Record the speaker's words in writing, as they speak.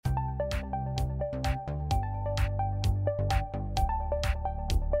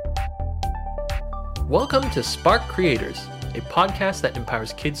Welcome to Spark Creators, a podcast that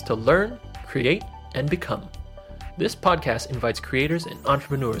empowers kids to learn, create, and become. This podcast invites creators and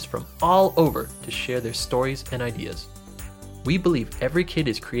entrepreneurs from all over to share their stories and ideas. We believe every kid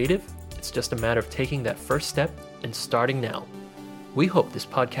is creative. It's just a matter of taking that first step and starting now. We hope this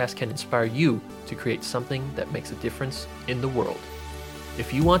podcast can inspire you to create something that makes a difference in the world.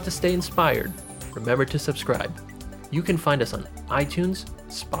 If you want to stay inspired, remember to subscribe. You can find us on iTunes,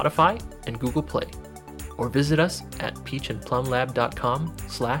 Spotify, and Google Play, or visit us at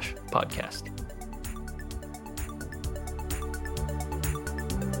peachandplumlab.com/podcast.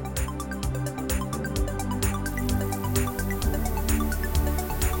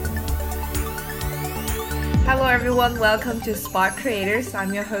 Hello everyone, welcome to Spark Creators.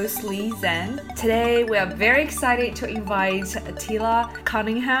 I'm your host Lee Zhen. Today we are very excited to invite Tila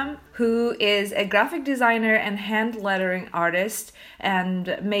Cunningham, who is a graphic designer and hand lettering artist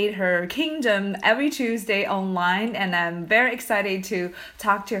and made her kingdom every Tuesday online, and I'm very excited to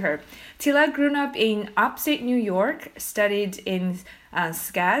talk to her. Tila grew up in upstate New York, studied in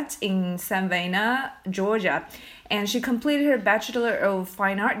SCAD in Savannah, Georgia, and she completed her Bachelor of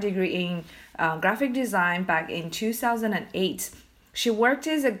Fine Art degree in graphic design back in 2008. She worked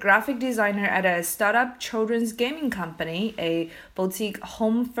as a graphic designer at a startup children's gaming company, a boutique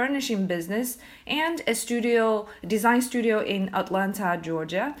home furnishing business, and a design studio in Atlanta,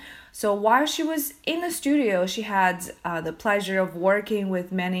 Georgia. So while she was in the studio, she had the pleasure of working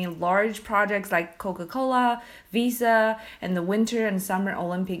with many large projects like Coca-Cola, Visa, and the Winter and Summer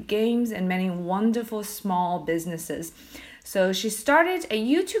Olympic Games, and many wonderful small businesses. So she started a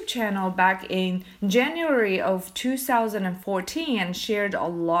YouTube channel back in January of 2014 and shared a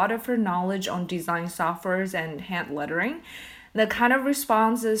lot of her knowledge on design softwares and hand lettering. The kind of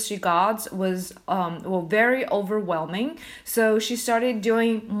responses she got was very overwhelming. So she started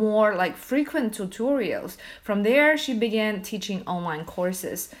doing more like frequent tutorials. From there, she began teaching online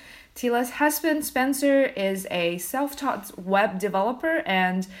courses. Tila's husband, Spencer, is a self-taught web developer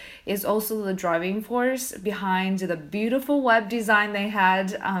and is also the driving force behind the beautiful web design they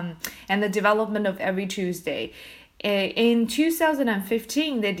had and the development of Every Tuesday. In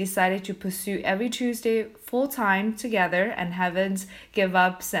 2015, they decided to pursue Every Tuesday full-time together and haven't given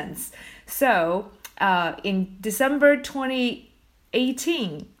up since. So, in December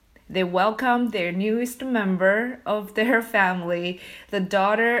 2018, they welcomed their newest member of their family, the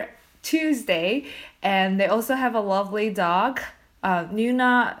daughter Tuesday, and they also have a lovely dog,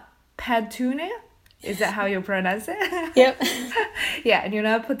 Nuna Petunia. Is that how you pronounce it? Yep. Yeah,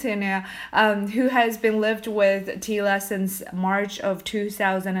 Nuna Petunia, who has been lived with Tila since March of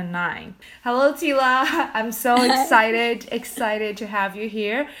 2009. Hello, Tila. I'm so excited to have you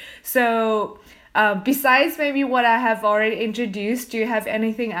here. So, besides maybe what I have already introduced, do you have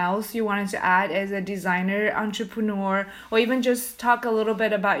anything else you wanted to add as a designer, entrepreneur, or even just talk a little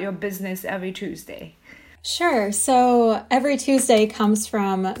bit about your business Every Tuesday? Sure. So Every Tuesday comes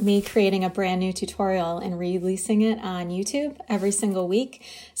from me creating a brand new tutorial and releasing it on YouTube every single week.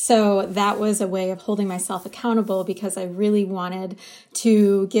 So that was a way of holding myself accountable because I really wanted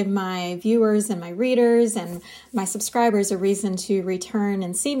to give my viewers and my readers and my subscribers a reason to return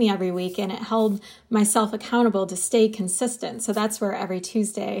and see me every week. And it held myself accountable to stay consistent. So that's where Every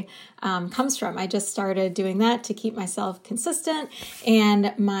Tuesday comes from. I just started doing that to keep myself consistent.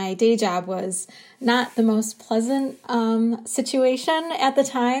 And my day job was not the most pleasant situation at the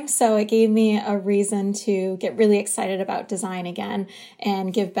time. So it gave me a reason to get really excited about design again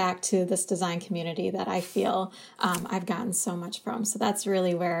and give back to this design community that I feel I've gotten so much from. So that's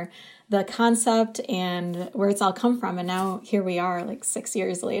really where the concept and where it's all come from. And now here we are like 6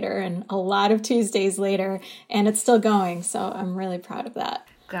 years later and a lot of Tuesdays later, and it's still going. So I'm really proud of that.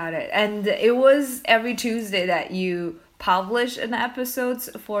 Got it. And it was every Tuesday that you publish an episodes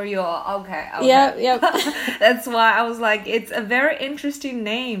for your okay. Yep. That's why I was like, it's a very interesting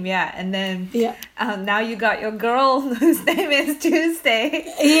name. Yeah. And then now you got your girl whose name is Tuesday.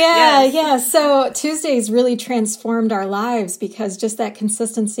 Yeah. So Tuesdays really transformed our lives because just that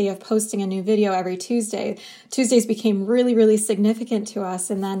consistency of posting a new video every Tuesday. Tuesdays became really, really significant to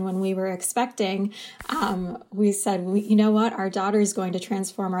us. And then when we were expecting, we said, you know what, our daughter is going to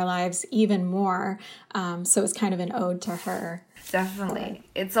transform our lives even more. So it's kind of an ode to her. Definitely.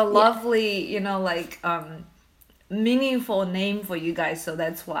 It's a lovely, meaningful name for you guys, so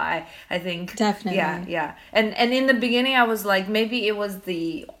that's why I think Definitely. yeah. And in the beginning I was like, maybe it was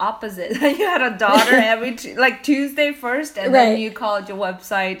the opposite. You had a daughter every like Tuesday first, and then you called your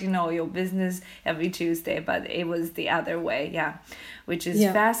website, your business every Tuesday, but it was the other way. Yeah, which is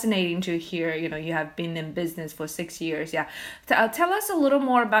fascinating to hear. You have been in business for 6 years. Yeah. Tell us a little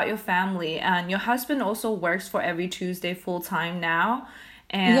more about your family. And your husband also works for Every Tuesday full time now.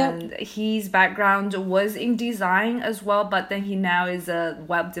 And his background was in design as well, but then he now is a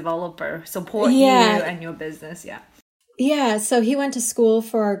web developer, support you and your business. Yeah, so he went to school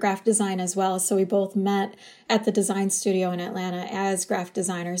for graphic design as well. So we both met at the design studio in Atlanta as graphic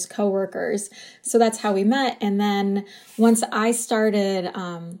designers, co-workers. So that's how we met. And then once I started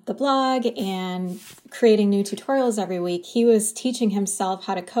the blog and creating new tutorials every week, he was teaching himself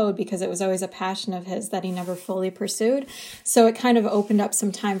how to code because it was always a passion of his that he never fully pursued. So it kind of opened up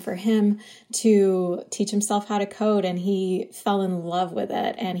some time for him to teach himself how to code, and he fell in love with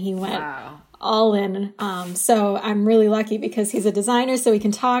it, and he went all in. So I'm really lucky because he's a designer, so he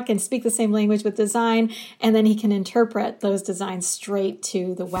can talk and speak the same language with design, and then he can interpret those designs straight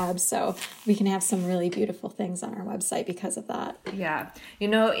to the web. So we can have some really beautiful things on our website because of that. Yeah.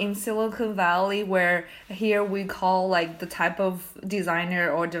 In Silicon Valley, where here we call like the type of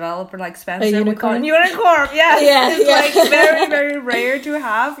designer or developer like Spencer, we call it unicorn. Yes. It's like very, very rare to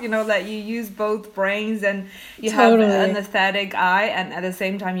have, that you use both brains and you have an aesthetic eye, and at the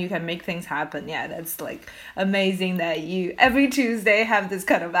same time you can make things happen. Yeah, that's like amazing that you every Tuesday have this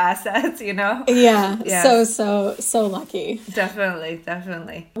kind of assets, Yeah. So lucky.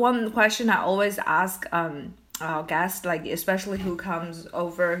 Definitely. One question I always ask our guests, like especially who comes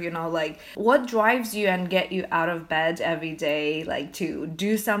over, like what drives you and get you out of bed every day, like to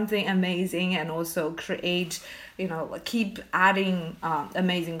do something amazing and also create, like keep adding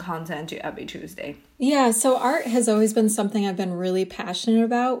amazing content to Every Tuesday. Yeah, so art has always been something I've been really passionate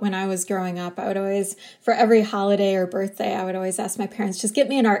about. When I was growing up, I would always, for every holiday or birthday, I would always ask my parents, just get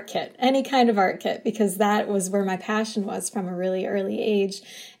me an art kit, any kind of art kit, because that was where my passion was from a really early age.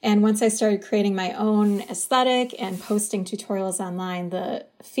 And once I started creating my own aesthetic and posting tutorials online, the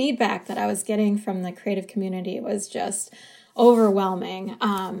feedback that I was getting from the creative community was just overwhelming.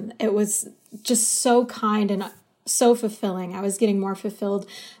 It was just so kind and so fulfilling. I was getting more fulfilled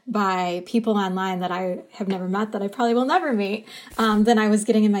by people online that I have never met, that I probably will never meet, than I was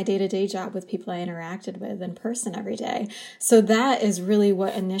getting in my day-to-day job with people I interacted with in person every day. So that is really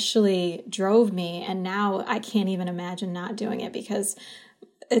what initially drove me. And now I can't even imagine not doing it because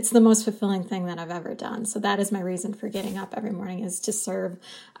it's the most fulfilling thing that I've ever done. So that is my reason for getting up every morning, is to serve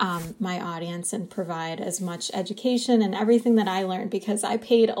my audience and provide as much education and everything that I learned, because I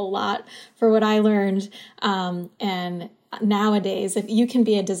paid a lot for what I learned. And nowadays, if you can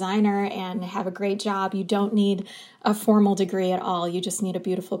be a designer and have a great job, you don't need a formal degree at all. You just need a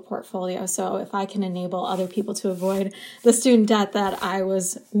beautiful portfolio. So if I can enable other people to avoid the student debt that I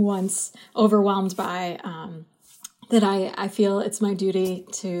was once overwhelmed by, that I feel it's my duty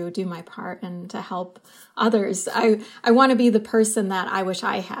to do my part and to help others. I want to be the person that I wish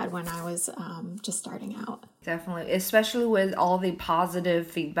I had when I was just starting out. Definitely, especially with all the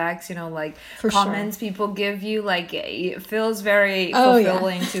positive feedbacks, like For comments sure. people give you, like it feels very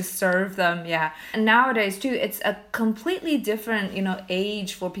fulfilling to serve them. Yeah. And nowadays too, it's a completely different,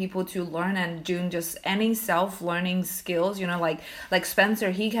 age for people to learn and doing just any self-learning skills, like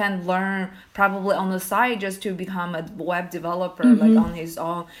Spencer, he can learn probably on the side just to become a web developer, like on his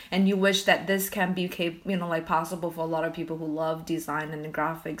own. And you wish that this can be, possible for a lot of people who love design and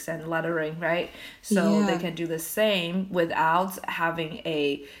graphics and lettering, right? So they can do the same without having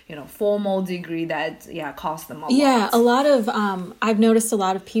a formal degree that costs them a lot. A lot of I've noticed a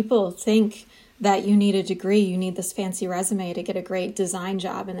lot of people think that you need a degree, you need this fancy resume to get a great design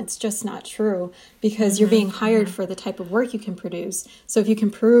job, and it's just not true, because you're being hired for the type of work you can produce. So if you can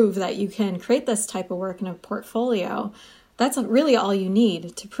prove that you can create this type of work in a portfolio, that's really all you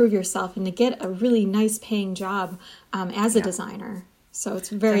need to prove yourself and to get a really nice paying job as a designer. So it's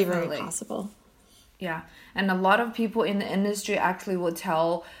very, very possible. Yeah, and a lot of people in the industry actually will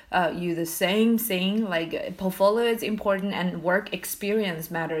tell you the same thing, like portfolio is important and work experience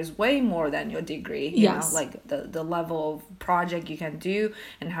matters way more than your degree. You know, like the level of project you can do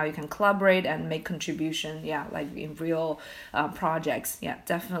and how you can collaborate and make contribution, like in real projects. Yeah,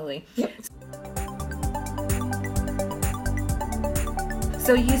 definitely. Yep.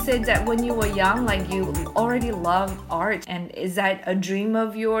 So you said that when you were young, like you already loved art, and is that a dream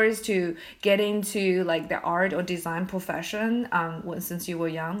of yours to get into like the art or design profession since you were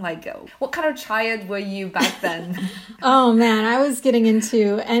young? Like what kind of child were you back then? Oh man, I was getting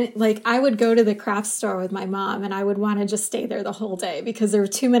into, and like I would go to the craft store with my mom and I would want to just stay there the whole day because there were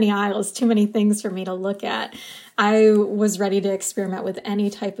too many aisles, too many things for me to look at. I was ready to experiment with any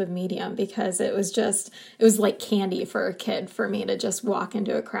type of medium because it was like candy for a kid for me to just walk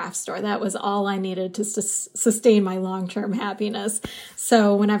into a craft store. That was all I needed to sustain my long-term happiness.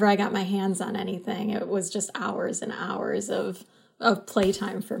 So whenever I got my hands on anything, it was just hours and hours of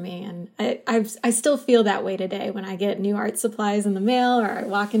playtime for me. And I still feel that way today when I get new art supplies in the mail or I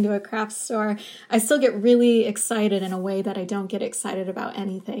walk into a craft store. I still get really excited in a way that I don't get excited about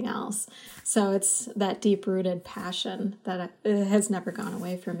anything else. So it's that deep-rooted passion that it has never gone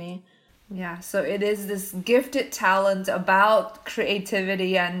away from me. Yeah, so it is this gifted talent about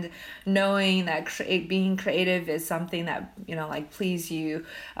creativity and knowing that being creative is something that, like please you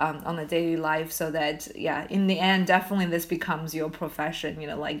on a daily life, so that, yeah, in the end, definitely this becomes your profession,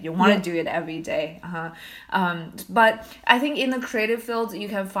 like you want to do it every day. But I think in the creative field, you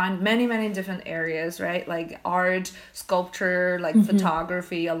can find many, many different areas, right? Like art, sculpture, like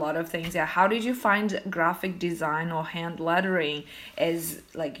photography, a lot of things. Yeah. How did you find graphic design or hand lettering as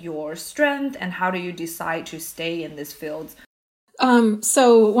like your strength, and how do you decide to stay in this field?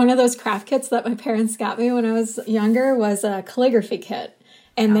 So one of those craft kits that my parents got me when I was younger was a calligraphy kit.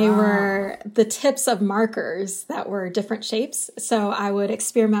 And they were the tips of markers that were different shapes. So I would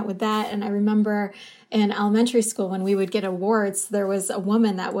experiment with that. And I remember in elementary school when we would get awards, there was a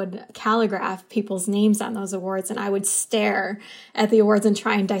woman that would calligraph people's names on those awards. And I would stare at the awards and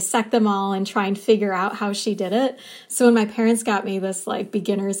try and dissect them all and try and figure out how she did it. So when my parents got me this like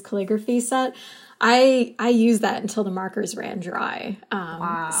beginner's calligraphy set, I used that until the markers ran dry.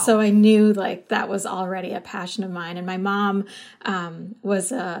 Wow. So I knew like that was already a passion of mine. And my mom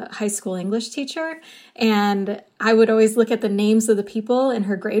was a high school English teacher, and I would always look at the names of the people in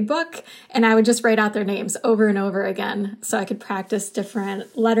her grade book, and I would just write out their names over and over again so I could practice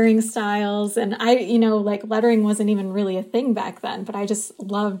different lettering styles. And like lettering wasn't even really a thing back then, but I just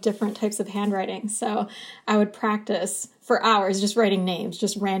loved different types of handwriting. So I would practice for hours just writing names,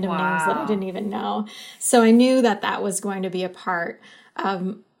 just random names that I didn't even know. So I knew that that was going to be a part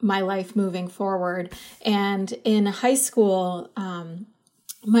of my life moving forward. And in high school,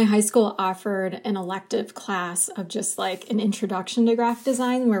 my high school offered an elective class of just like an introduction to graphic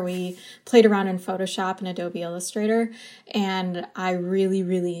design where we played around in Photoshop and Adobe Illustrator. And I really,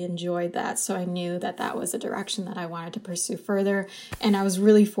 really enjoyed that. So I knew that that was a direction that I wanted to pursue further. And I was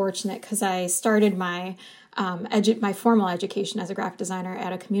really fortunate because I started my formal education as a graphic designer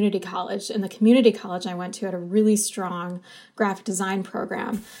at a community college. And the community college I went to had a really strong graphic design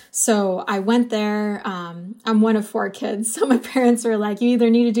program. So I went there. I'm one of 4 kids. So my parents were like, you either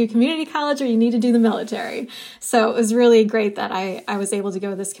need to do community college or you need to do the military. So it was really great that I was able to go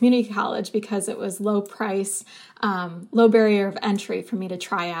to this community college because it was low price, low barrier of entry for me to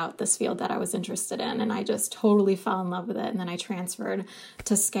try out this field that I was interested in. And I just totally fell in love with it. And then I transferred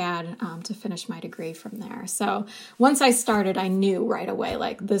to SCAD to finish my degree from there. So once I started, I knew right away,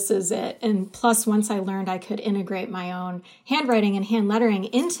 like, this is it. And plus, once I learned I could integrate my own handwriting and hand lettering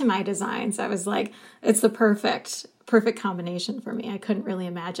into my designs, I was like, it's the perfect combination for me. I couldn't really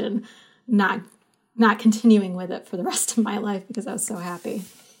imagine not continuing with it for the rest of my life because I was so happy.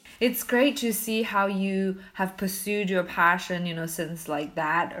 It's great to see how you have pursued your passion, since like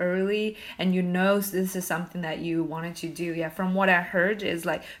that early, and this is something that you wanted to do. Yeah, from what I heard is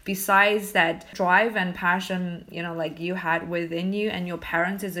like, besides that drive and passion, like you had within you, and your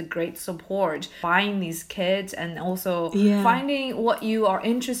parents is a great support, buying these kits and also finding what you are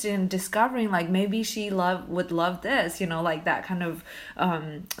interested in, discovering like maybe she would love this, like that kind of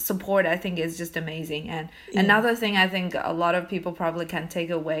support, I think is just amazing. And another thing I think a lot of people probably can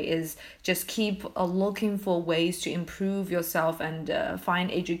take away is just keep looking for ways to improve yourself and find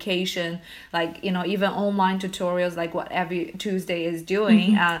education, like even online tutorials like what every Tuesday is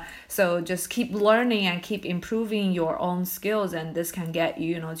doing. So just keep learning and keep improving your own skills, and this can get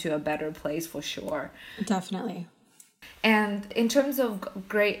you to a better place for sure. Definitely. And in terms of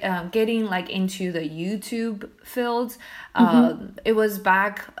getting like into the YouTube field, it was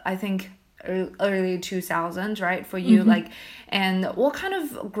back, I think, early 2000s, right, for you? Like, and what kind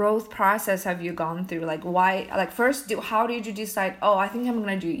of growth process have you gone through? Like, why, like, first, how did you decide, I think I'm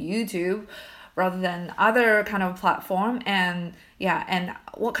gonna do YouTube rather than other kind of platform? And and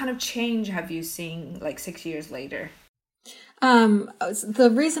what kind of change have you seen like 6 years later?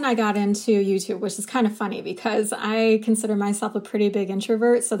 The reason I got into YouTube, which is kind of funny because I consider myself a pretty big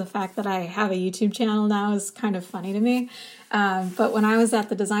introvert. So the fact that I have a YouTube channel now is kind of funny to me. But when I was at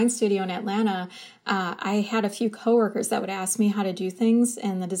the design studio in Atlanta, I had a few coworkers that would ask me how to do things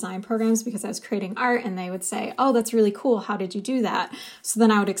in the design programs because I was creating art, and they would say, "Oh, that's really cool. How did you do that?" So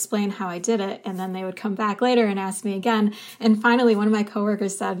then I would explain how I did it, and then they would come back later and ask me again. And finally, one of my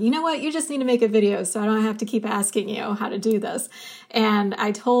coworkers said, "You know what? You just need to make a video so I don't have to keep asking you how to do this." And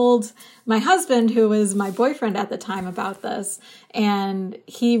I told my husband, who was my boyfriend at the time, about this, and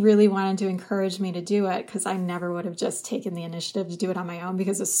he really wanted to encourage me to do it because I never would have just taken the initiative to do it on my own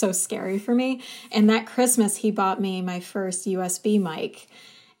because it's so scary for me. And that Christmas, he bought me my first USB mic,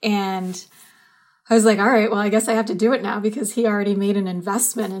 and I was like, all right, well, I guess I have to do it now because he already made an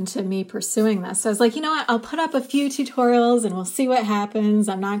investment into me pursuing this. So I was like, you know what? I'll put up a few tutorials and we'll see what happens.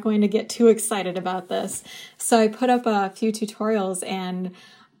 I'm not going to get too excited about this. So I put up a few tutorials, and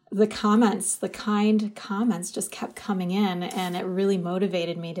the kind comments just kept coming in, and it really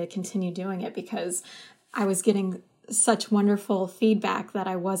motivated me to continue doing it because I was getting such wonderful feedback that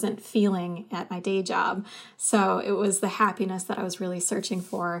I wasn't feeling at my day job. So it was the happiness that I was really searching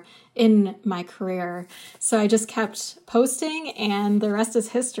for in my career. So I just kept posting, and the rest is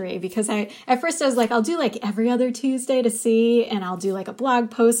history because at first I was like, I'll do like every other Tuesday to see, and I'll do like a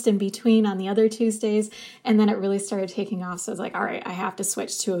blog post in between on the other Tuesdays. And then it really started taking off. So I was like, all right, I have to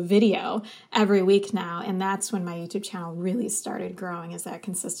switch to a video every week now. And that's when my YouTube channel really started growing, is that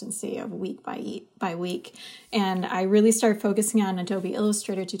consistency of week by week. And I really started focusing on Adobe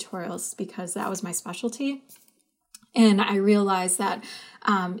Illustrator tutorials because that was my specialty. And I realized that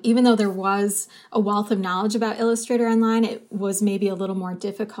even though there was a wealth of knowledge about Illustrator online, it was maybe a little more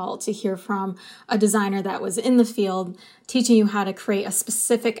difficult to hear from a designer that was in the field teaching you how to create a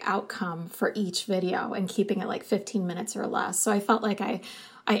specific outcome for each video and keeping it like 15 minutes or less. So I felt like I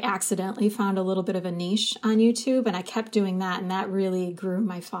accidentally found a little bit of a niche on YouTube, and I kept doing that, and that really grew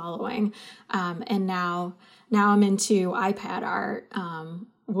my following. And now I'm into iPad art,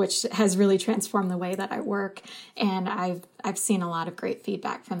 which has really transformed the way that I work. And I've seen a lot of great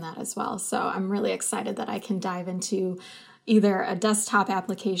feedback from that as well. So I'm really excited that I can dive into either a desktop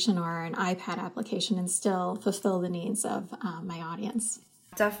application or an iPad application and still fulfill the needs of my audience.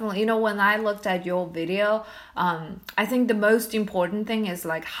 Definitely. You know, when I looked at your video, I think the most important thing is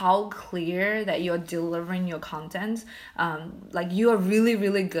like how clear that you're delivering your content. Like you are really,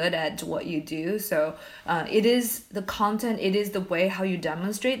 really good at what you do. So it is the content, it is the way how you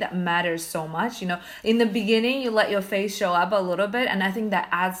demonstrate that matters so much. You know, in the beginning, you let your face show up a little bit. And I think that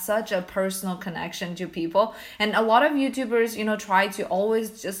adds such a personal connection to people. And a lot of YouTubers, you know, try to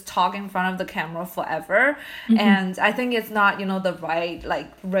always just talk in front of the camera forever. Mm-hmm. And I think it's not, you know, the right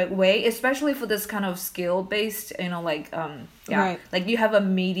way, especially for this kind of skill based, you know, like right. Like you have a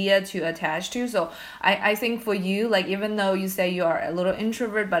media to attach to. So I think for you, like even though you say you are a little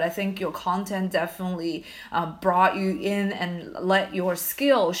introvert, but I think your content definitely brought you in and let your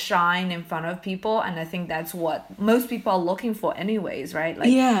skill shine in front of people. And I think that's what most people are looking for anyways, right?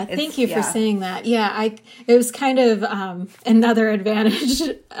 Like, yeah, thank you for saying that. Yeah, it was kind of another advantage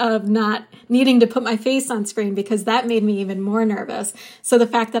of not needing to put my face on screen because that made me even more nervous. So the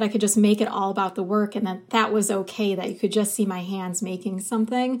fact that I could just make it all about the work and that was okay, that you could just see my hands making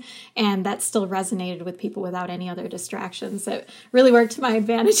something, and that still resonated with people without any other distractions. It really worked to my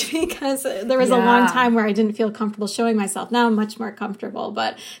advantage because there was a long time where I didn't feel comfortable showing myself. Now I'm much more comfortable,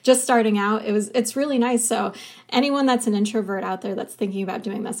 but just starting out, it's really nice. So anyone that's an introvert out there that's thinking about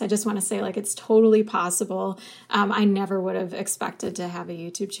doing this, I just want to say like it's totally possible. I never would have expected to have a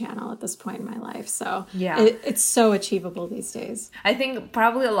YouTube channel at this point in my life. So it's so achievable these days. I think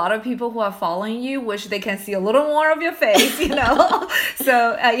probably a lot of people who are following you wish they can see a little more of your face, you know.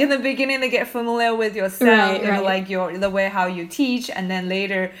 So in the beginning they get familiar with your style, you know, like the way how you teach, and then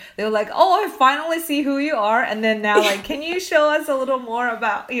later they're like, oh, I finally see who you are, and then now like can you show us a little more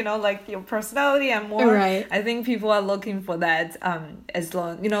about, you know, like your personality and more. I think people are looking for that as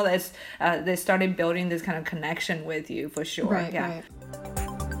long, you know, as they started building this kind of connection with you for sure. Right.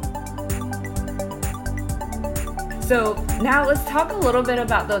 So now let's talk a little bit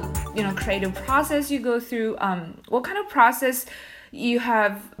about the, you know, creative process you go through. What kind of process you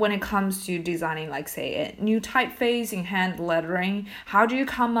have when it comes to designing, like say a new typeface in hand lettering? How do you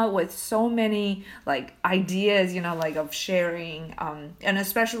come up with so many like ideas, you know, like of sharing, and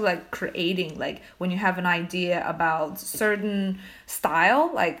especially like creating, like when you have an idea about certain style,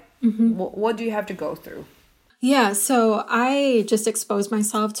 like what do you have to go through? Yeah, so I just expose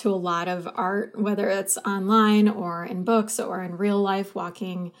myself to a lot of art, whether it's online or in books or in real life,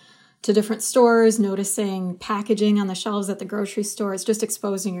 walking to different stores, noticing packaging on the shelves at the grocery store. It's just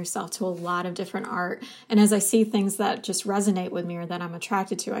exposing yourself to a lot of different art. And as I see things that just resonate with me or that I'm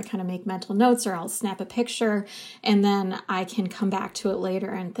attracted to, I kind of make mental notes or I'll snap a picture, and then I can come back to it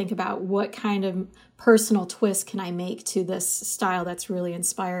later and think about what kind of personal twist can I make to this style that's really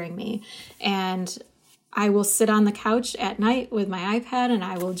inspiring me. And I will sit on the couch at night with my iPad and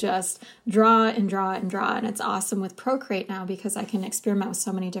I will just draw and draw and draw. And it's awesome with Procreate now because I can experiment with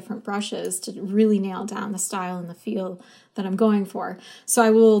so many different brushes to really nail down the style and the feel that I'm going for. So I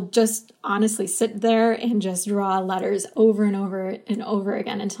will just honestly sit there and just draw letters over and over and over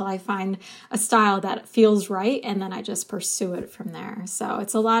again until I find a style that feels right, and then I just pursue it from there. So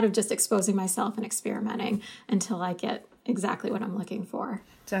it's a lot of just exposing myself and experimenting until I get exactly what I'm looking for.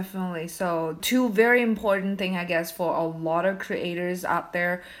 Definitely. So two very important thing, I guess, for a lot of creators out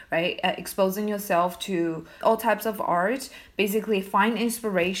there, right? Exposing yourself to all types of art, basically find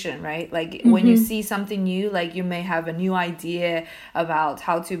inspiration, right? Like when you see something new, like you may have a new idea about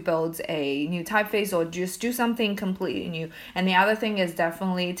how to build a new typeface or just do something completely new. And the other thing is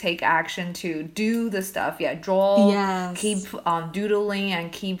definitely take action to do the stuff. Yeah, draw, Yes. keep doodling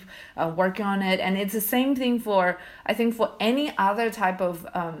and keep working on it. And it's the same thing for, I think, for any other type of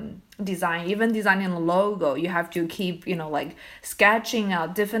design, even designing a logo, you have to keep, like sketching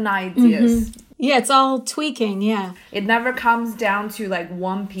out different ideas. Yeah, it's all tweaking. Yeah. It never comes down to like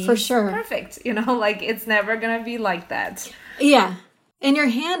one piece. For sure. Perfect. Like it's never going to be like that. Yeah. And your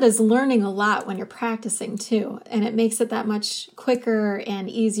hand is learning a lot when you're practicing too. And it makes it that much quicker and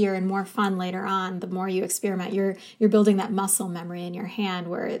easier and more fun later on. The more you experiment, you're building that muscle memory in your hand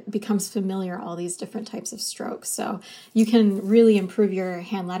where it becomes familiar, all these different types of strokes. So you can really improve your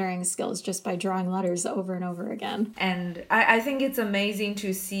hand lettering skills just by drawing letters over and over again. And I think it's amazing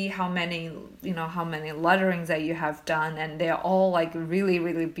to see how many letterings that you have done. And they're all like really,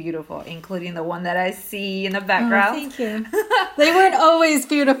 really beautiful, including the one that I see in the background. Oh, thank you. They weren't always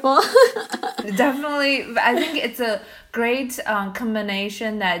beautiful. Definitely. I think it's a great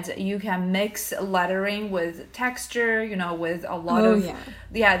combination that you can mix lettering with texture, with a lot of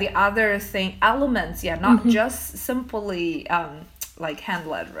the other elements. Yeah, not just simply like hand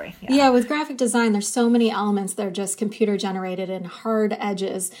lettering. Yeah, with graphic design, there's so many elements that are just computer generated and hard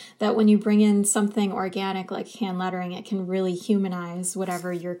edges that when you bring in something organic like hand lettering, it can really humanize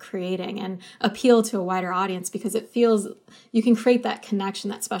whatever you're creating and appeal to a wider audience because it feels you can create that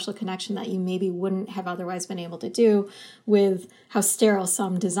connection, that special connection that you maybe wouldn't have otherwise been able to do with how sterile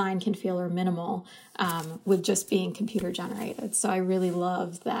some design can feel or minimal with just being computer generated. So I really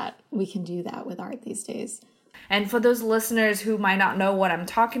love that we can do that with art these days. And for those listeners who might not know what I'm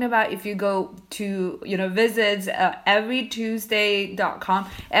talking about, if you go to, visit everytuesday.com.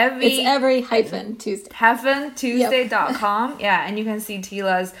 It's every-tuesday. Tuesday.com. Yeah, and you can see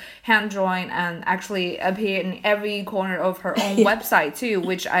Tila's hand drawing and actually appear in every corner of her own website too,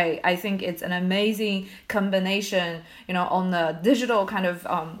 which I think it's an amazing combination, on the digital kind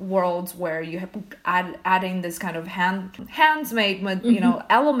of worlds where you have adding this kind of hands-made,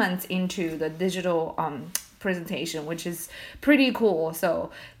 elements into the digital presentation, which is pretty cool. So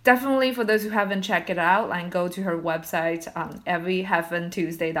definitely for those who haven't checked it out, and go to her website,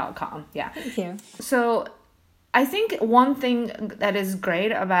 every-tuesday.com. Yeah. Thank you. So I think one thing that is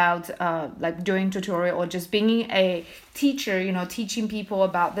great about like doing tutorial or just being a teacher, teaching people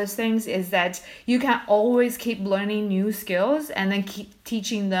about these things is that you can always keep learning new skills and then keep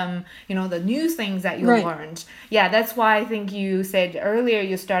teaching them, the new things that you learned. Yeah, that's why I think you said earlier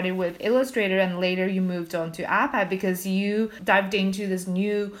you started with Illustrator and later you moved on to iPad because you dived into this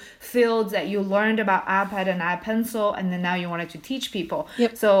new fields that you learned about iPad and iPencil, and then now you wanted to teach people.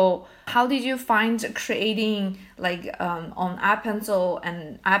 Yep. So how did you find creating like on iPencil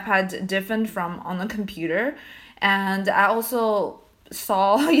and iPad different from on the computer? And I also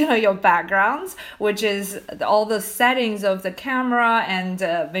saw, your backgrounds, which is all the settings of the camera and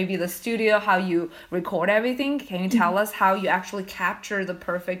maybe the studio, how you record everything. Can you tell us how you actually capture the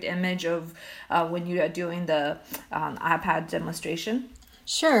perfect image of when you are doing the iPad demonstration?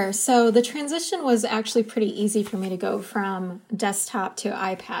 Sure. So the transition was actually pretty easy for me to go from desktop to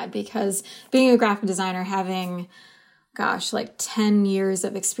iPad because being a graphic designer, having like 10 years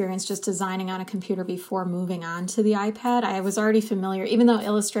of experience just designing on a computer before moving on to the iPad, I was already familiar. Even though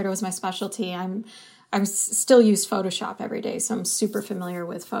Illustrator was my specialty, I'm still use Photoshop every day, so I'm super familiar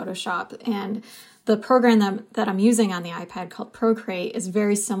with Photoshop. And the program that I'm using on the iPad called Procreate is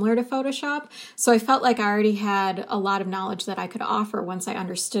very similar to Photoshop. So I felt like I already had a lot of knowledge that I could offer once I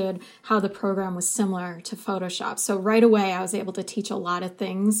understood how the program was similar to Photoshop. So right away, I was able to teach a lot of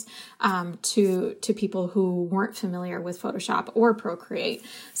things to people who weren't familiar with Photoshop or Procreate.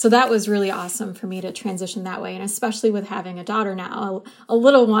 So that was really awesome for me to transition that way. And especially with having a daughter now, a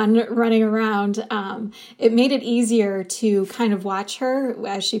little one running around, it made it easier to kind of watch her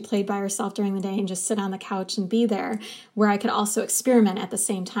as she played by herself during the day and just sit on the couch and be there, where I could also experiment at the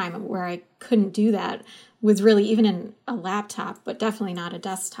same time, where I couldn't do that with really even in a laptop, but definitely not a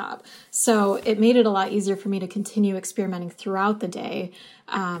desktop. So it made it a lot easier for me to continue experimenting throughout the day.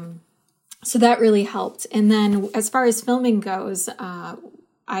 So that really helped. And then as far as filming goes, I'm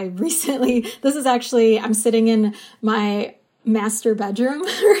sitting in my master bedroom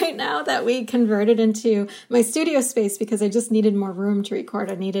right now that we converted into my studio space because I just needed more room to record.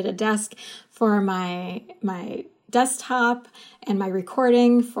 I needed a desk for my desktop and my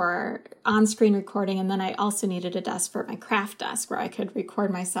recording for on-screen recording. And then I also needed a desk for my craft desk where I could record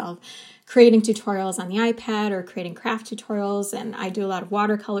myself creating tutorials on the iPad or creating craft tutorials. And I do a lot of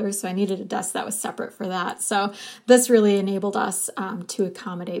watercolors, so I needed a desk that was separate for that. So this really enabled us to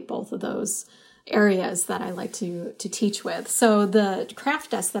accommodate both of those areas that I like to teach with. So the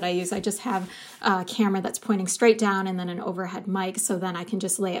craft desk that I use, I just have a camera that's pointing straight down and then an overhead mic, so then I can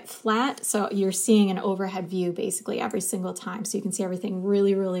just lay it flat. So you're seeing an overhead view basically every single time, so you can see everything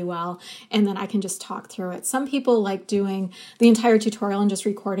really, really well, and then I can just talk through it. Some people like doing the entire tutorial and just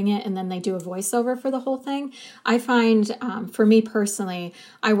recording it, and then they do a voiceover for the whole thing. I find, for me personally,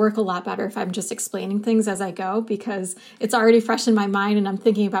 I work a lot better if I'm just explaining things as I go, because it's already fresh in my mind and I'm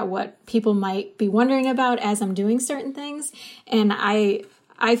thinking about what people might be wondering about as I'm doing certain things. And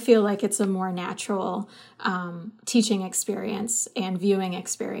I feel like it's a more natural teaching experience and viewing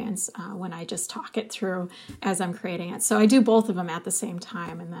experience when I just talk it through as I'm creating it. So I do both of them at the same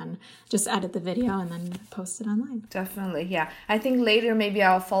time and then just edit the video and then post it online. Definitely, yeah. I think later maybe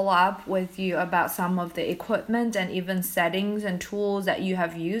I'll follow up with you about some of the equipment and even settings and tools that you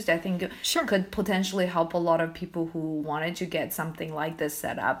have used. I think could potentially help a lot of people who wanted to get something like this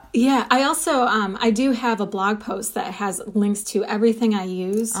set up. Yeah, I also, I do have a blog post that has links to everything I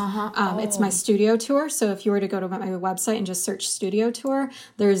use. It's my studio tour. So if you were to go to my website and just search studio tour,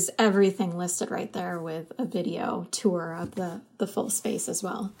 there's everything listed right there with a video tour of the full space as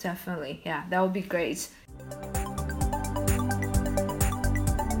well. Definitely. Yeah, that would be great.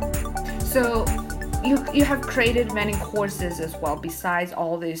 So you have created many courses as well, besides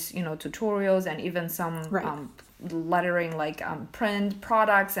all these, tutorials and even some lettering like print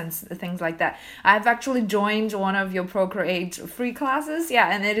products and things like that. I've actually joined one of your Procreate free classes,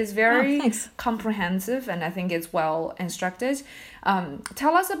 and it is very comprehensive, and I think it's well instructed.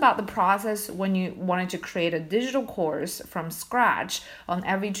 Tell us about the process when you wanted to create a digital course from scratch on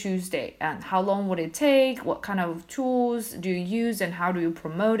every Tuesday, and how long would it take? What kind of tools do you use, and how do you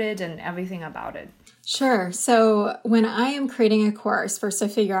promote it, and everything about it? Sure. So when I am creating a course, first I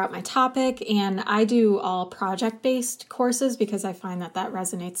figure out my topic, and I do all project-based courses because I find that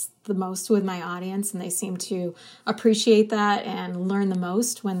resonates the most with my audience, and they seem to appreciate that and learn the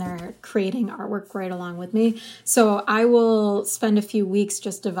most when they're creating artwork right along with me. So I will spend a few weeks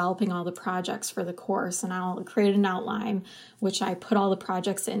just developing all the projects for the course, and I'll create an outline which I put all the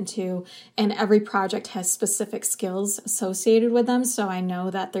projects into, and every project has specific skills associated with them, so I know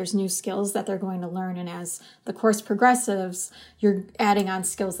that there's new skills that they're going to learn, and as the course progresses, you're adding on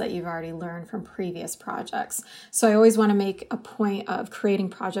skills that you've already learned from previous projects. So I always want to make a point of creating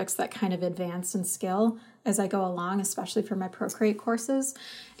projects that kind of advance in skill as I go along, especially for my Procreate courses.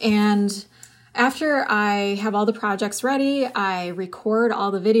 And after I have all the projects ready, I record all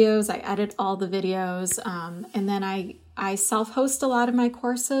the videos, I edit all the videos, and then I self-host a lot of my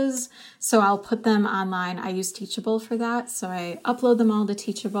courses, so I'll put them online. I use Teachable for that, so I upload them all to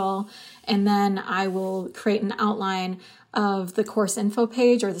Teachable, and then I will create an outline of the course info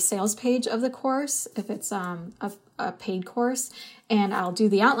page or the sales page of the course, if it's a paid course, and I'll do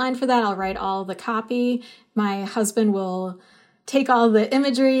the outline for that. I'll write all the copy. My husband will take all the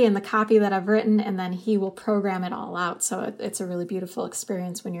imagery and the copy that I've written, and then he will program it all out. So it's a really beautiful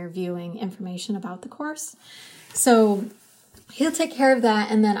experience when you're viewing information about the course. So he'll take care of that,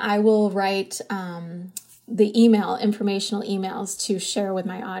 and then I will write the informational emails to share with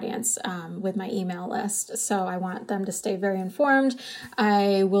my audience, with my email list. So I want them to stay very informed.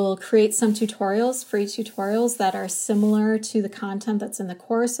 I will create some tutorials, free tutorials that are similar to the content that's in the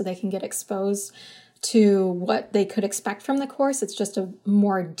course, so they can get exposed to what they could expect from the course. It's just a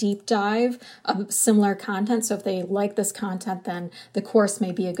more deep dive of similar content. So if they like this content, then the course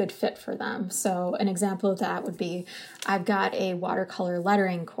may be a good fit for them. So an example of that would be, I've got a watercolor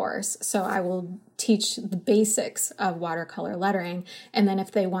lettering course. So I will teach the basics of watercolor lettering. And then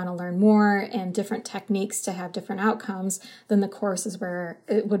if they want to learn more and different techniques to have different outcomes, then the course is where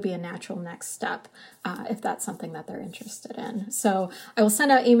it would be a natural next step if that's something that they're interested in. So I will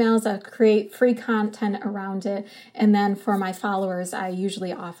send out emails that create free content around it. And then for my followers, I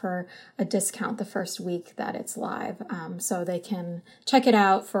usually offer a discount the first week that it's live. So they can check it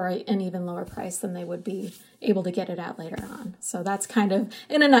out for an even lower price than they would be able to get it at later on. So that's kind of,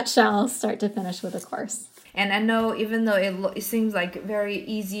 in a nutshell, start to finish with a course. And I know, even though it seems like very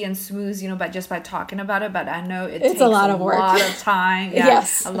easy and smooth, but just by talking about it, but I know it takes a lot of work, a lot of time,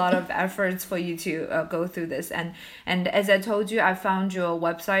 yes, a lot of efforts for you to go through this. And as I told you, I found your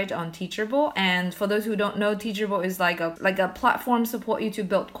website on Teachable. And for those who don't know, Teachable is like a platform support you to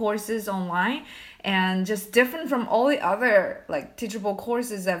build courses online. And just different from all the other like Teachable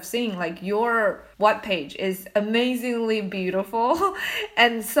courses I've seen, like your webpage is amazingly beautiful.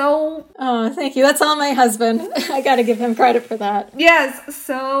 And so, oh, thank you. That's all my husband. I got to give him credit for that. Yes,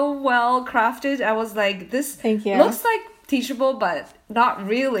 so well crafted. I was like, this thank you. Looks like Teachable, but not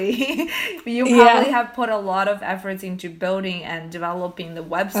really. You probably have put a lot of efforts into building and developing the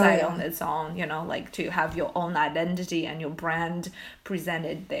website on its own, like to have your own identity and your brand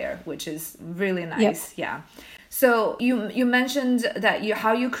presented there, which is really nice. Yep. Yeah. So you mentioned that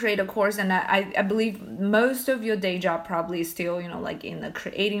how you create a course, and I believe most of your day job probably is still, like in the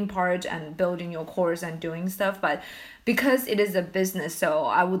creating part and building your course and doing stuff. But because it is a business, so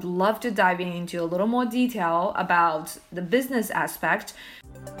I would love to dive into a little more detail about the business aspect.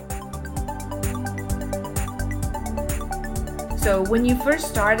 So when you first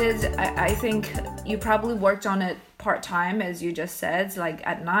started, I think you probably worked on it part-time, as you just said, like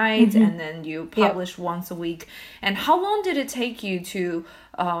at night, and then you publish once a week. And how long did it take you to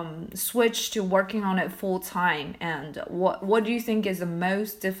switch to working on it full-time? And what do you think is the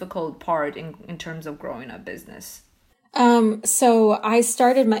most difficult part in terms of growing a business? So I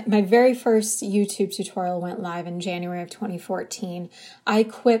started my very first YouTube tutorial went live in January of 2014. I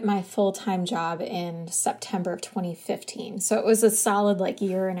quit my full-time job in September of 2015. So it was a solid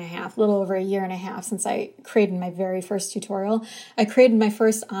year and a half, little over a year and a half since I created my very first tutorial. I created my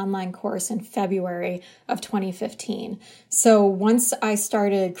first online course in February of 2015. So once I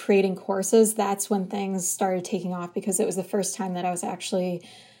started creating courses, that's when things started taking off, because it was the first time that I was actually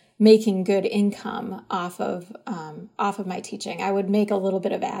making good income off of my teaching. I would make a little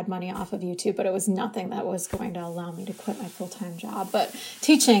bit of ad money off of YouTube, but it was nothing that was going to allow me to quit my full-time job. But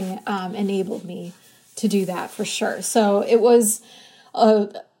teaching enabled me to do that for sure. So it was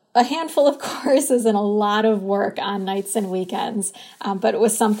a handful of courses and a lot of work on nights and weekends. But it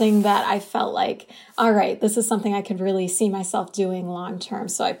was something that I felt like, all right, this is something I could really see myself doing long term.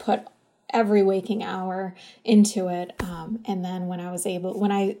 So I put every waking hour into it. And then when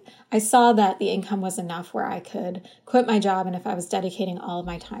I saw that the income was enough where I could quit my job, and if I was dedicating all of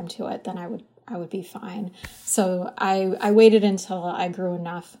my time to it, then I would be fine. So I waited until I grew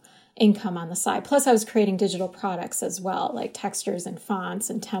enough income on the side. Plus I was creating digital products as well, like textures and fonts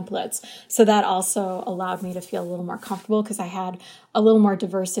and templates. So that also allowed me to feel a little more comfortable, because I had a little more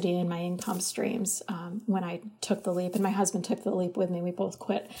diversity in my income streams when I took the leap. And my husband took the leap with me. We both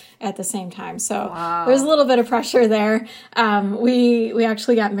quit at the same time. So There's a little bit of pressure there. We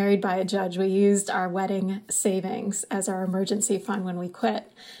actually got married by a judge. We used our wedding savings as our emergency fund when we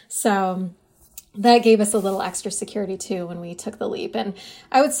quit. So that gave us a little extra security too when we took the leap. And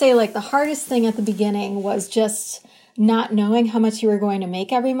I would say the hardest thing at the beginning was just not knowing how much you were going to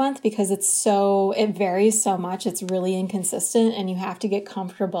make every month, because it varies so much. It's really inconsistent, and you have to get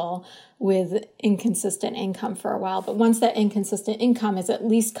comfortable with inconsistent income for a while. But once that inconsistent income is at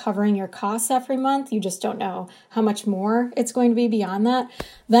least covering your costs every month, you just don't know how much more it's going to be beyond that,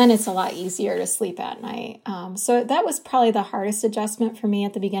 then it's a lot easier to sleep at night. So that was probably the hardest adjustment for me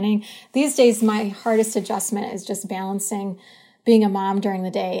at the beginning. These days, my hardest adjustment is just balancing being a mom during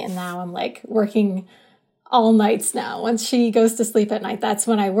the day, and now I'm working all nights now. Once she goes to sleep at night, that's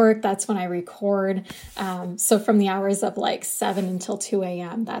when I work, that's when I record. So from the hours of 7 until 2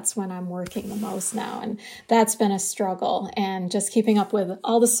 a.m., that's when I'm working the most now. And that's been a struggle. And just keeping up with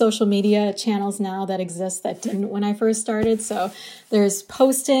all the social media channels now that exist that didn't when I first started. So there's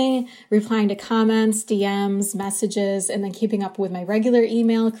posting, replying to comments, DMs, messages, and then keeping up with my regular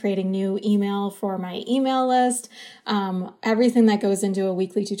email, creating new email for my email list, everything that goes into a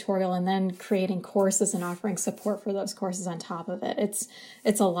weekly tutorial, and then creating courses and offering offering support for those courses on top of it.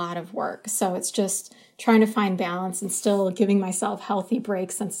 It's a lot of work. So it's just trying to find balance and still giving myself healthy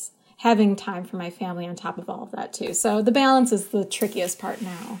breaks and having time for my family on top of all of that too. So the balance is the trickiest part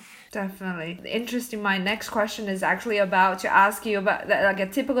now. Definitely. Interesting. My next question is actually about to ask you about like a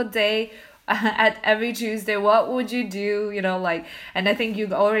typical day at every Tuesday. What would you do, and I think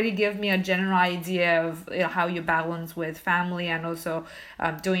you've already give me a general idea of how you balance with family and also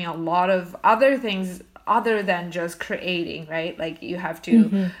doing a lot of other things other than just creating, right? Like you have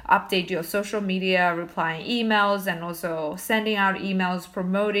to update your social media, replying emails, and also sending out emails,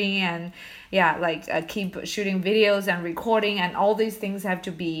 promoting, and keep shooting videos and recording, and all these things have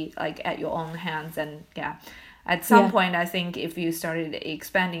to be like at your own hands. And at some point, I think if you started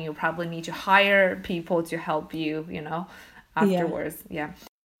expanding, you probably need to hire people to help you, afterwards. Yeah.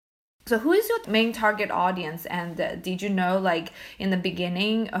 So who is your main target audience? And did you know, like in the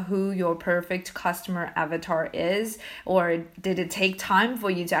beginning, who your perfect customer avatar is? Or did it take time for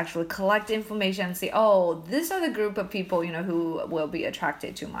you to actually collect information and say, oh, these are the group of people, who will be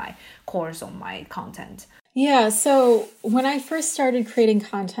attracted to my course or my content? Yeah, so when I first started creating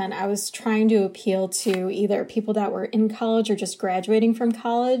content, I was trying to appeal to either people that were in college or just graduating from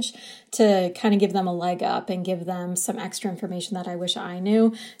college to kind of give them a leg up and give them some extra information that I wish I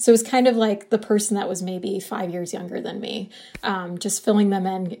knew. So it was kind of like the person that was maybe 5 years younger than me, just filling them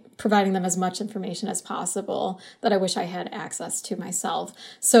in, providing them as much information as possible that I wish I had access to myself.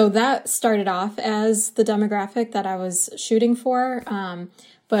 So that started off as the demographic that I was shooting for.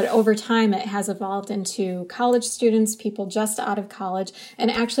 But over time, it has evolved into college students, people just out of college.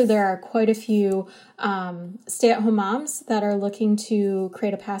 And actually, there are quite a few stay-at-home moms that are looking to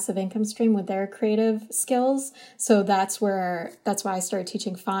create a passive income stream with their creative skills. So that's why I started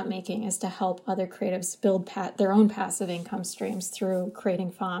teaching font making, is to help other creatives build their own passive income streams through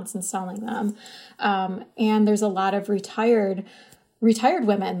creating fonts and selling them. And there's a lot of retired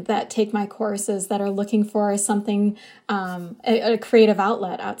women that take my courses that are looking for something, a creative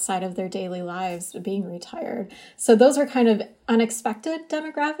outlet outside of their daily lives, being retired. So those are kind of unexpected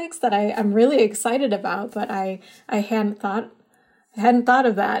demographics that I'm really excited about, but I hadn't thought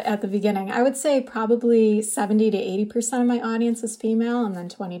of that at the beginning. I would say probably 70 to 80% of my audience is female, and then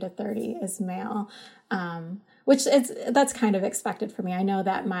 20 to 30 is male. Which that's kind of expected for me. I know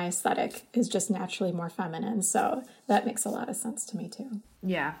that my aesthetic is just naturally more feminine, so that makes a lot of sense to me too.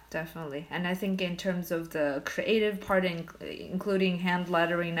 Yeah, definitely. And I think in terms of the creative part, including hand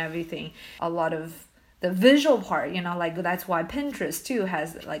lettering and everything, a lot of the visual part, like that's why Pinterest too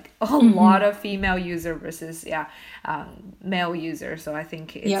has like a lot of female user versus male user. So I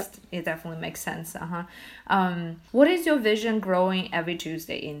think it definitely makes sense. What is your vision growing every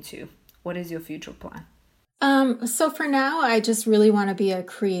Tuesday into? What is your future plan? So for now, I just really want to be a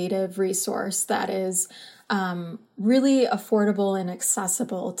creative resource that is really affordable and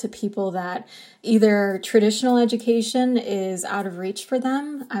accessible to people that either traditional education is out of reach for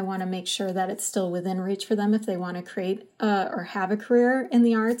them. I want to make sure that it's still within reach for them if they want to create or have a career in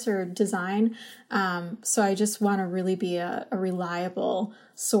the arts or design. So I just want to really be a reliable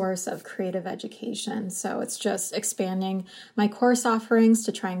source of creative education. So it's just expanding my course offerings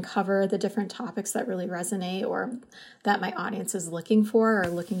to try and cover the different topics that really resonate or that my audience is looking for or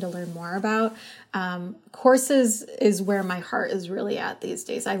looking to learn more about. Courses is where my heart is really at these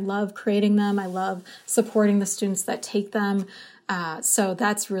days. I love creating them. I love supporting the students that take them. So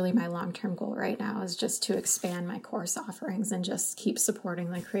that's really my long-term goal right now, is just to expand my course offerings and just keep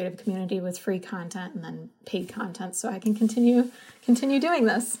supporting the creative community with free content and then paid content so I can continue doing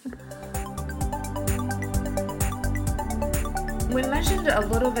this. We mentioned a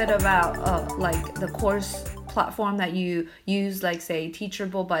little bit about like the course platform that you use, like say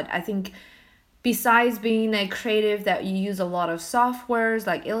Teachable, but I think besides being a creative that you use a lot of softwares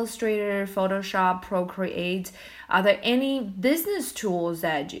like Illustrator, Photoshop, Procreate, are there any business tools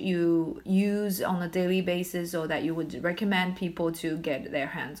that you use on a daily basis or that you would recommend people to get their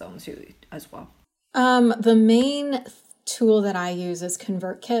hands on to as well? The main tool that I use is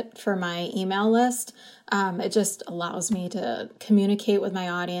ConvertKit for my email list. It just allows me to communicate with my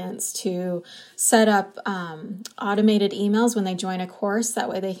audience, to set up automated emails when they join a course. That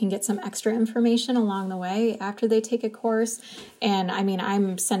way they can get some extra information along the way after they take a course. And I mean,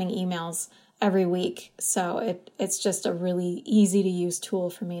 I'm sending emails every week. So it's just a really easy to use tool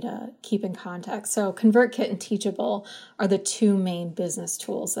for me to keep in contact. So ConvertKit and Teachable are the two main business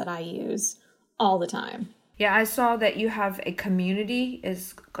tools that I use all the time. Yeah, I saw that you have a community.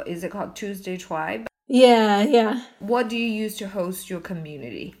 Is it called Tuesday Tribe? Yeah. What do you use to host your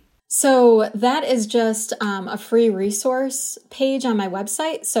community? So that is just a free resource page on my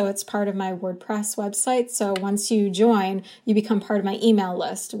website. So it's part of my WordPress website. So once you join, you become part of my email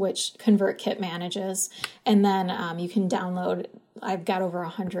list, which ConvertKit manages. And then you can download, I've got over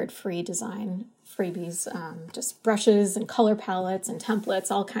 100 free design freebies, just brushes and color palettes and templates,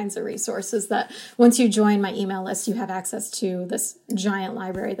 all kinds of resources that once you join my email list, you have access to this giant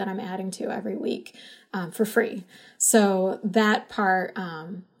library that I'm adding to every week for free. So that part...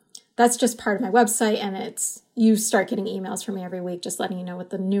 that's just part of my website, and you start getting emails from me every week just letting you know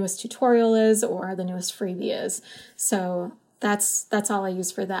what the newest tutorial is or the newest freebie is. So that's all I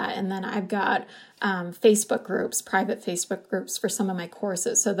use for that. And then I've got Facebook groups, private Facebook groups for some of my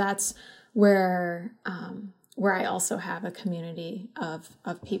courses. So that's where I also have a community of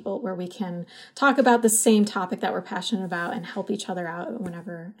people where we can talk about the same topic that we're passionate about and help each other out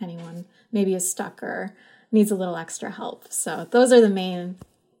whenever anyone maybe is stuck or needs a little extra help. So those are the main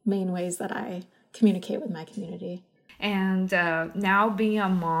ways that I communicate with my community. And now being a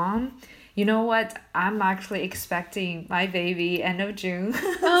mom, you know what? I'm actually expecting my baby end of June.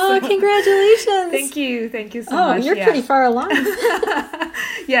 Oh, so, congratulations. Thank you so much. Oh, you're pretty far along.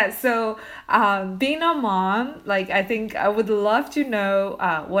 Yeah, so being a mom, like, I think I would love to know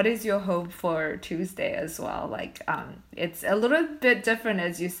what is your hope for Tuesday as well. Like, it's a little bit different,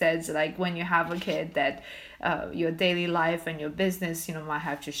 as you said, like when you have a kid that your daily life and your business, might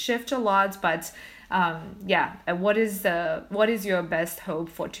have to shift a lot. But what is your best hope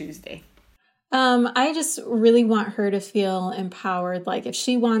for Tuesday? I just really want her to feel empowered. Like if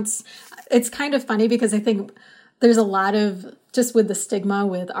she wants, it's kind of funny because I think there's a lot of, just with the stigma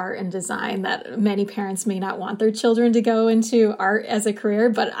with art and design, that many parents may not want their children to go into art as a career,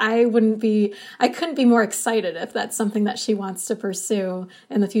 but I couldn't be more excited if that's something that she wants to pursue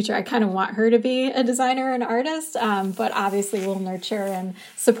in the future. I kind of want her to be a designer and artist, but obviously we'll nurture and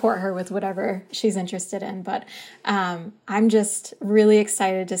support her with whatever she's interested in. But I'm just really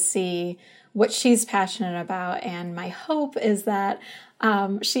excited to see what she's passionate about. And my hope is that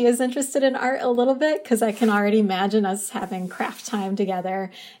she is interested in art a little bit, because I can already imagine us having craft time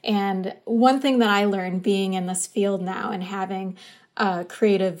together. And one thing that I learned being in this field now and having a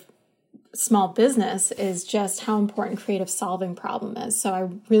creative small business is just how important creative solving problem is. So I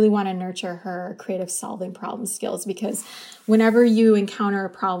really want to nurture her creative solving problem skills, because whenever you encounter a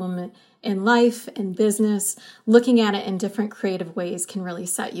problem in life, in business, looking at it in different creative ways can really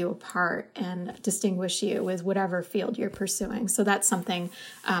set you apart and distinguish you with whatever field you're pursuing. So that's something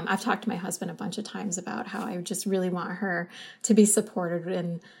I've talked to my husband a bunch of times about, how I just really want her to be supported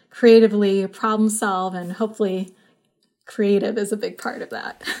and creatively problem solve, and hopefully creative is a big part of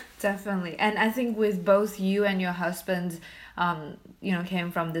that. Definitely. And I think with both you and your husband,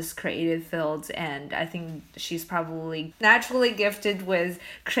 came from this creative field, and I think she's probably naturally gifted with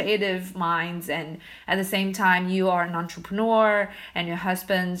creative minds, and at the same time you are an entrepreneur, and your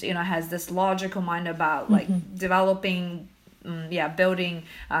husband has this logical mind about like developing building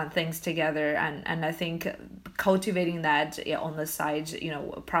things together, and I think cultivating that on the side,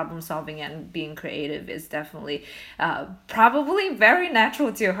 problem solving and being creative is definitely probably very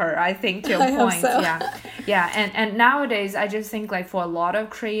natural to her, I think, to your point. So. And nowadays I just think, like, for a lot of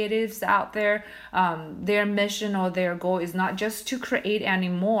creatives out there, their mission or their goal is not just to create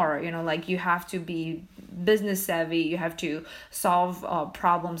anymore. Like, you have to be business savvy, you have to solve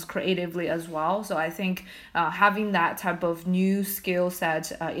problems creatively as well. So I think having that type of new skill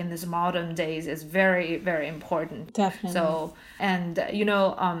set in this modern days is very, very important. Definitely. So, and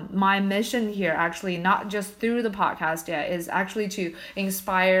my mission here, actually, not just through the podcast, is actually to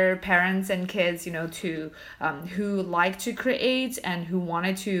inspire parents and kids, to who like to create and who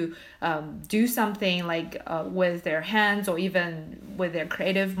wanted to do something like with their hands or even with their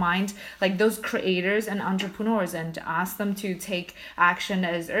creative mind, like those creators and entrepreneurs, and ask them to take action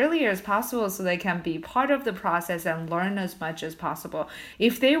as early as possible so they can be part of the process and learn as much as possible.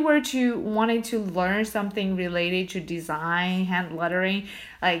 If they were to wanting to learn something related to design, hand lettering,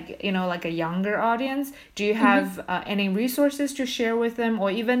 like a younger audience, do you have any resources to share with them? Or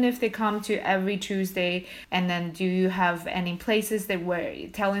even if they come to every Tuesday, and then do you have any places that were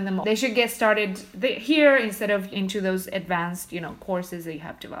telling them they should get started here instead of into those advanced courses that you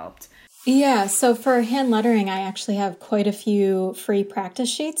have developed? Yeah, so for hand lettering, I actually have quite a few free practice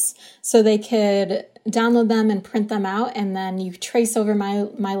sheets, so they could download them and print them out, and then you trace over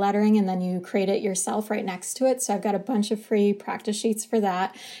my lettering, and then you create it yourself right next to it. So I've got a bunch of free practice sheets for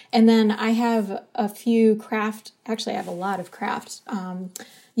that. And then I have a few I have a lot of craft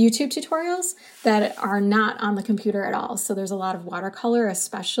YouTube tutorials that are not on the computer at all. So there's a lot of watercolor,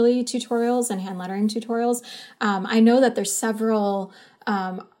 especially tutorials, and hand lettering tutorials. I know that there's several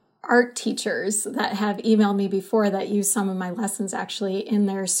art teachers that have emailed me before that use some of my lessons actually in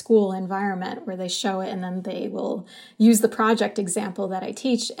their school environment where they show it, and then they will use the project example that I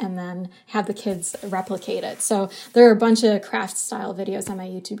teach and then have the kids replicate it. So there are a bunch of craft style videos on my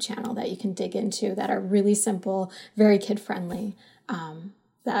YouTube channel that you can dig into that are really simple, very kid friendly.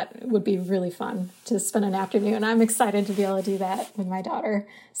 That would be really fun to spend an afternoon. I'm excited to be able to do that with my daughter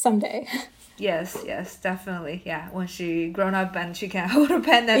someday. Yes, definitely. Yeah, when she grown up and she can hold a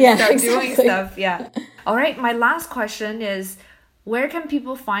pen and start doing stuff. Yeah. All right, my last question is, where can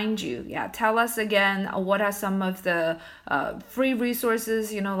people find you? Yeah, tell us again, what are some of the free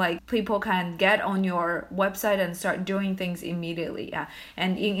resources, like people can get on your website and start doing things immediately. Yeah,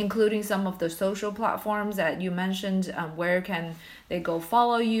 and including some of the social platforms that you mentioned. Where can they go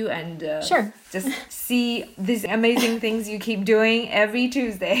follow you and just see these amazing things you keep doing every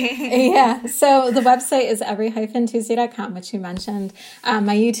Tuesday? Yeah, so the website is every-tuesday.com, which you mentioned.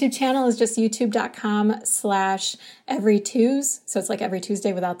 My YouTube channel is just youtube.com/everytues. So it's like every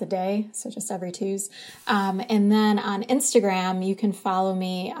Tuesday without the day. So just every Tues. And then on Instagram, you can follow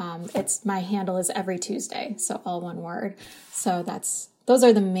me. My handle is every Tuesday. So all one word. So those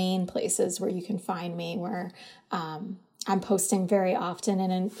are the main places where you can find me, where I'm posting very often.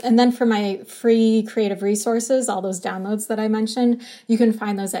 And then for my free creative resources, all those downloads that I mentioned, you can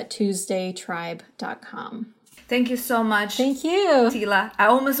find those at tuesdaytribe.com. Thank you so much. Thank you, Tila. I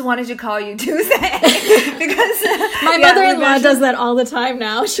almost wanted to call you Tuesday because my mother-in-law does that all the time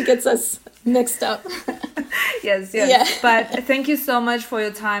now. She gets us mixed up. Yes. Yeah. But thank you so much for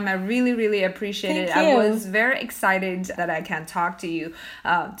your time. I really, really appreciate it. I was very excited that I can talk to you,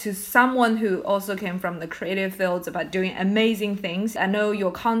 to someone who also came from the creative fields about doing amazing things. I know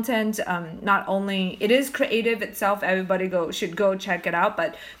your content, not only it is creative itself, everybody should go check it out,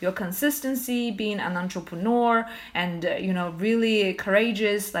 but your consistency, being an entrepreneur and, really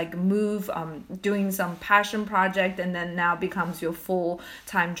courageous, like move, doing some passion project and then now becomes your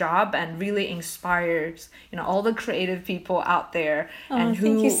full-time job and really inspires, all the creative people out there and who,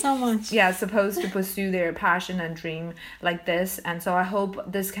 thank you so much. Yeah, supposed to pursue their passion and dream like this. And so I hope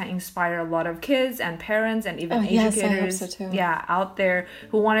this can inspire a lot of kids and parents and even educators, yes, I hope so too. Yeah, out there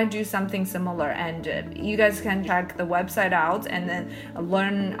who want to do something similar. And you guys can check the website out and then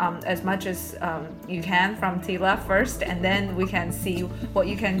learn as much as you can from Tila first, and then we can see what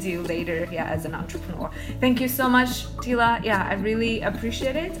you can do later, as an entrepreneur. Thank you so much, Tila. Yeah, I really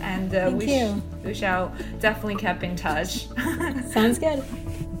appreciate it, and we shall definitely keep in touch. Sounds good.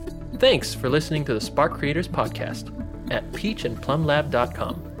 Thanks for listening to the Spark Creators Podcast at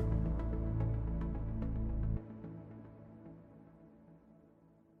peachandplumlab.com.